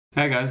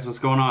Hey guys, what's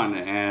going on?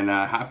 And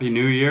Happy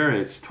New Year.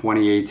 It's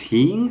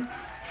 2018,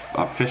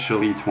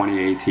 officially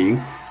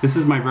 2018. This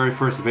is my very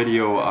first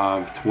video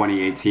of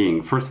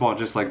 2018. First of all, I'd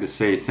just like to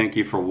say thank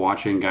you for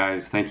watching,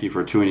 guys. Thank you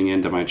for tuning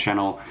into my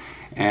channel.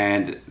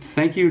 And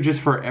thank you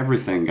just for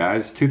everything,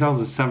 guys.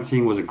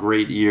 2017 was a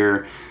great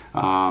year.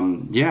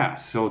 Yeah,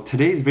 so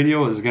today's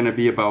video is going to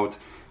be about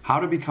how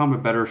to become a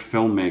better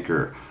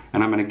filmmaker.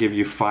 And I'm going to give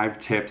you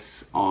 5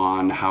 tips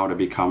on how to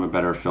become a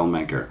better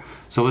filmmaker.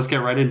 So let's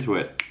get right into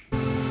it.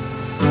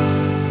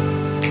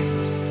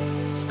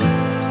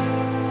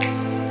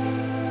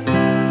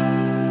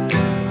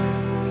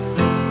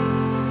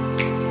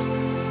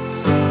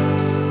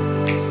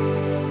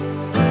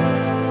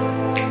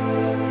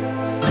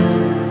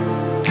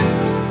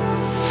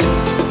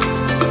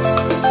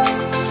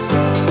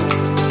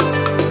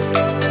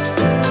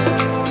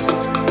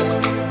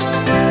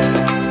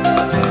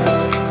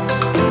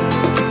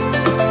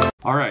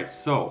 Alright,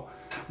 so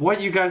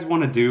what you guys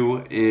want to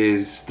do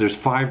is there's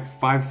five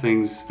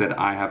things that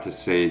I have to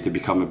say to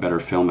become a better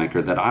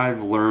filmmaker that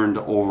I've learned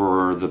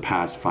over the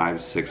past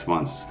 5-6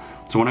 months.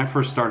 So when I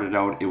first started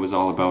out, it was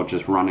all about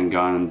just run and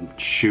gun,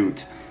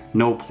 shoot,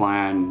 no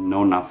plan,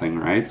 no nothing,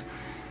 right?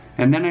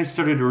 And then I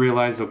started to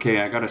realize, okay,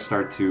 I gotta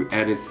start to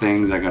edit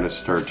things, I gotta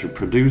start to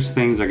produce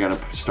things, I gotta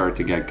start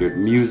to get good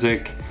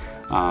music.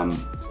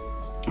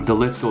 The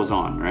list goes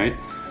on, right?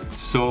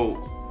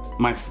 So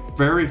my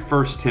very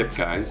first tip,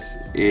 guys,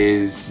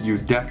 is you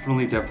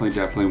definitely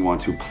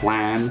want to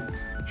plan,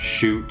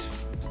 shoot,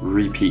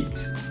 repeat.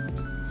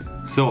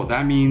 So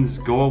that means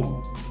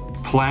go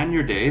plan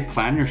your day,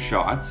 plan your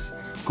shots,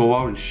 go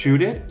out and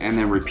shoot it, and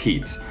then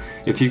repeat.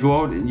 If you go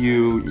out and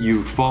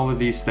you follow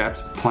these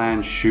steps,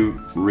 plan, shoot,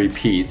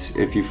 repeat,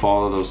 if you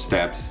follow those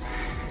steps,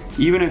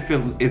 even if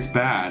it's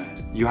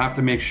bad, you have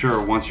to make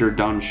sure once you're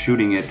done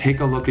shooting it,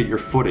 take a look at your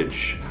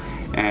footage.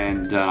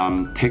 And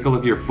take a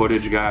look at your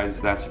footage, guys.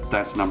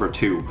 That's number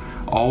 2.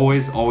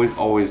 Always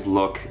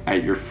look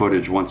at your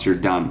footage once you're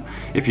done.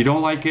 If you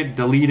don't like it,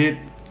 delete it,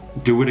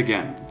 do it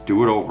again,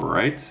 do it over,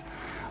 right?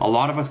 A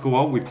lot of us go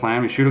out, we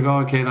plan, we shoot, and go,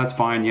 okay, that's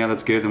fine, yeah,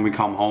 that's good, then we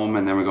come home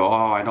and then we go,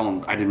 oh,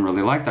 I didn't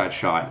really like that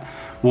shot.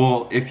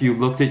 Well, if you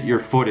looked at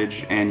your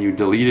footage and you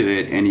deleted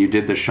it and you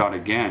did the shot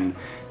again,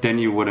 then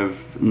you would have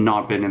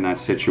not been in that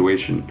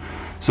situation.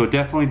 So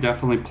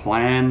definitely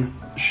plan,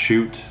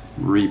 shoot,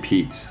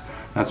 repeat.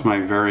 That's my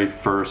very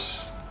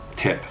first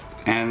tip.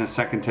 And the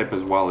second tip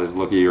as well is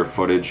look at your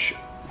footage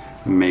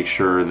and make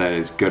sure that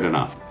it's good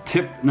enough.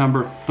 Tip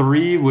number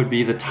 3 would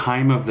be the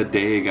time of the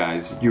day,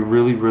 guys. You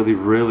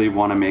really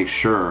want to make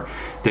sure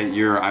that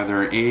you're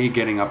either A,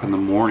 getting up in the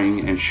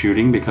morning and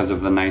shooting because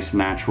of the nice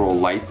natural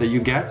light that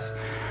you get,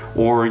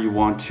 or you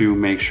want to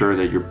make sure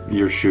that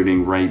you're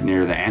shooting right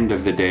near the end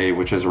of the day,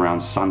 which is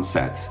around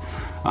sunset.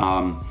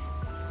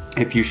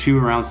 If you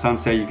shoot around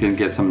sunset, you can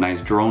get some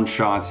nice drone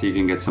shots, you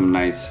can get some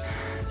nice,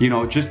 you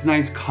know, just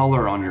nice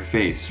color on your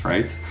face,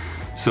 right?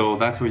 So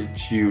that's what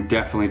you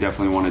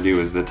definitely want to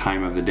do, is the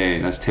time of the day.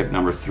 That's tip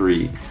number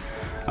 3.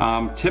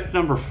 Tip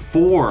number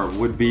 4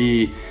 would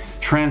be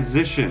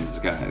transitions,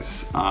 guys.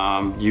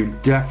 You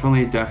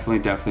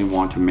definitely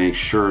want to make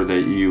sure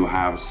that you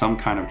have some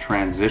kind of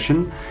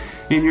transition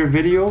in your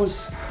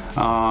videos.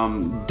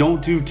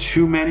 Don't do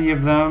too many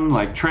of them.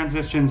 Like,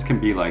 transitions can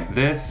be like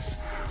this,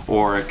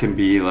 or it can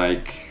be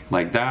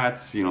like that,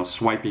 you know,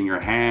 swiping your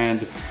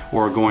hand,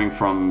 or going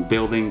from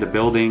building to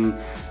building.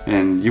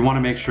 And you want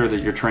to make sure that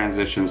your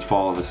transitions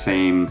follow the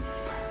same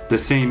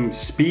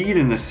speed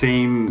and the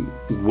same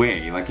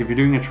way. Like if you're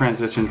doing a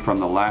transition from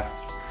the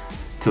left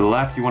to the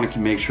left, you want to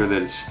make sure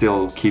that it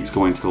still keeps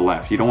going to the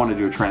left. You don't want to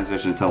do a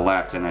transition to the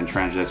left and then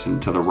transition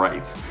to the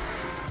right.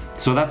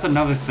 So that's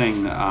another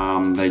thing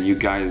that you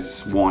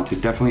guys want to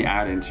definitely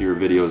add into your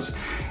videos.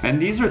 And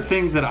these are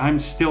things that I'm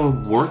still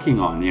working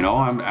on, you know.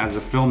 I'm, as a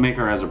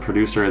filmmaker, as a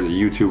producer, as a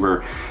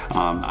YouTuber,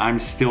 I'm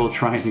still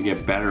trying to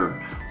get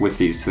better with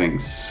these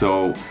things.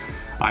 So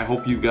I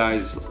hope you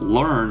guys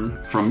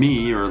learn from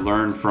me, or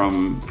learn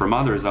from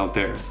others out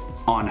there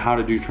on how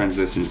to do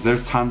transitions.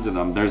 There's tons of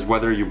them. There's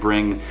whether you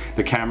bring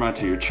the camera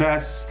to your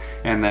chest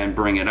and then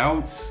bring it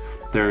out.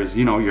 There's,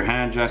 you know, your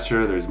hand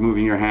gesture, there's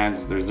moving your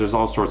hands, there's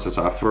all sorts of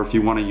stuff. Or if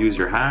you want to use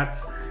your hat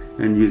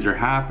and use your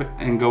hat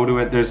and go to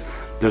it,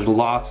 there's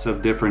lots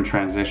of different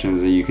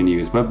transitions that you can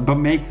use, but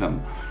make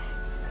them.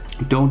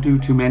 Don't do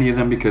too many of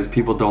them, because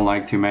people don't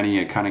like too many.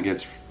 It kind of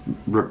gets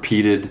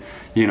repeated,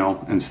 you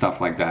know, and stuff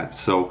like that.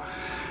 So,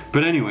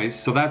 but anyways,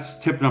 so that's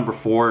tip number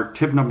 4.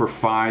 Tip number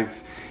 5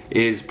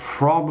 is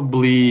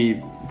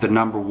probably the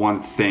number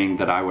 1 thing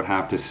that I would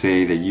have to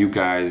say that you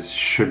guys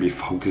should be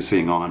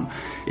focusing on,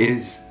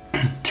 is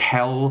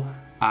tell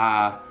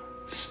a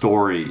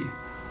story.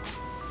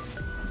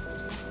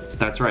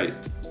 That's right,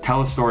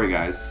 tell a story,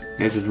 guys.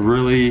 It's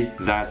really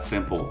that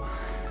simple.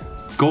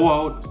 Go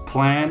out,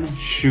 plan,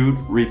 shoot,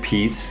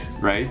 repeat,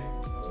 right?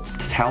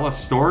 Tell a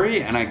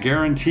story, and I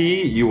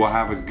guarantee you will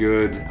have a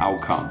good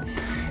outcome.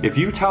 If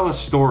you tell a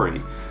story,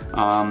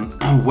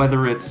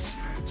 whether it's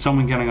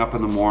someone getting up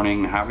in the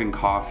morning, having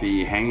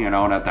coffee, hanging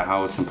out at the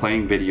house and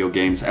playing video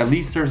games, at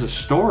least there's a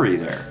story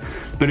there.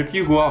 But if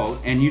you go out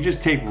and you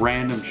just take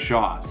random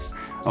shots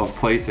of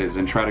places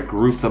and try to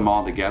group them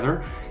all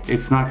together,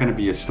 it's not gonna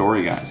be a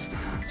story, guys.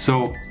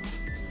 So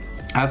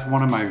that's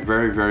one of my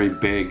very, very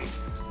big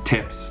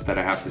tips that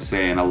I have to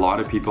say, and a lot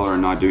of people are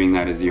not doing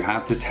that, is you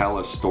have to tell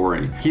a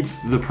story. Keep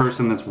the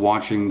person that's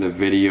watching the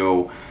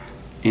video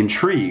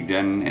intrigued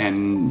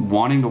and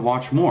wanting to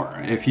watch more.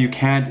 If you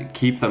can't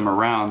keep them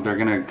around, they're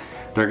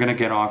gonna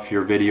get off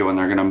your video and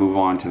they're gonna move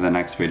on to the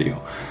next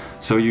video.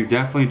 So you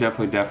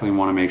definitely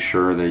want to make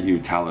sure that you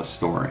tell a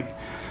story.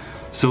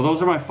 So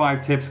those are my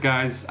 5 tips,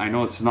 guys. I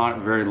know it's not a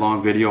very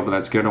long video, but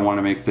that's good. I want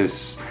to make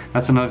this,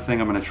 that's another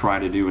thing I'm going to try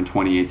to do in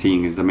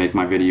 2018, is to make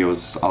my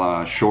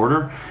videos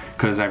shorter,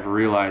 because I've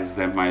realized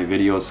that my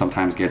videos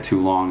sometimes get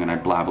too long and I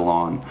blabble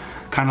on,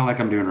 kind of like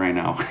I'm doing right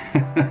now.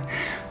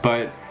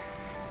 But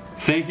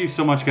thank you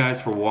so much,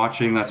 guys, for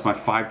watching. That's my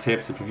 5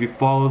 tips. If you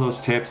follow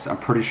those tips, I'm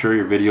pretty sure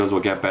your videos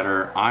will get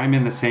better. I'm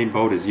in the same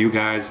boat as you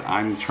guys.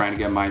 I'm trying to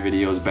get my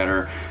videos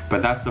better,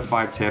 but that's the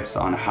 5 tips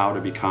on how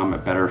to become a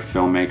better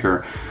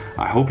filmmaker.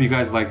 I hope you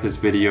guys like this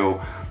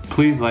video.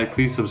 Please like,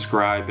 please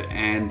subscribe,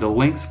 and the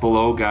links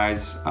below,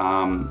 guys,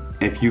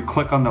 if you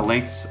click on the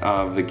links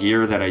of the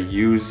gear that I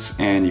use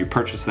and you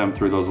purchase them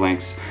through those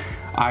links,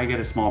 I get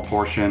a small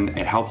portion.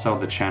 It helps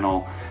out the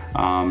channel,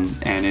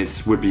 and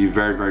it would be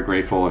very, very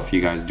grateful if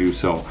you guys do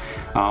so.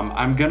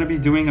 I'm gonna be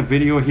doing a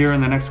video here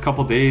in the next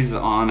couple days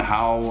on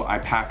how I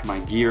pack my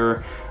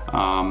gear.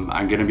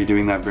 I'm gonna be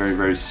doing that very,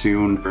 very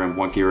soon, and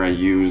what gear I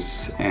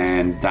use,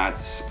 and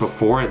that's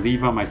before I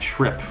leave on my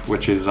trip,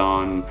 which is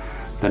on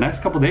the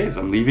next couple days.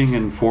 I'm leaving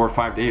in 4 or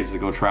 5 days to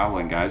go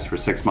traveling, guys, for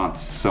 6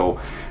 months. So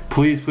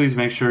please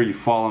make sure you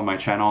follow my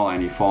channel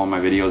and you follow my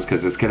videos,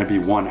 because it's gonna be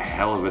one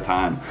hell of a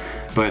time.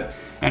 But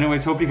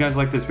anyways, hope you guys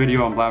like this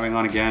video. I'm blabbing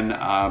on again.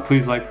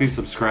 Please like, please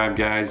subscribe,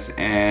 guys,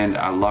 and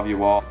I love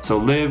you all. So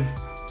live,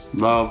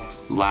 love,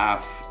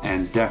 laugh,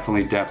 and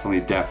definitely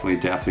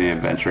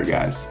adventure,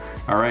 guys.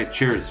 All right,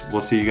 cheers.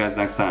 We'll see you guys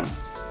next time.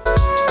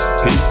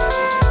 Peace.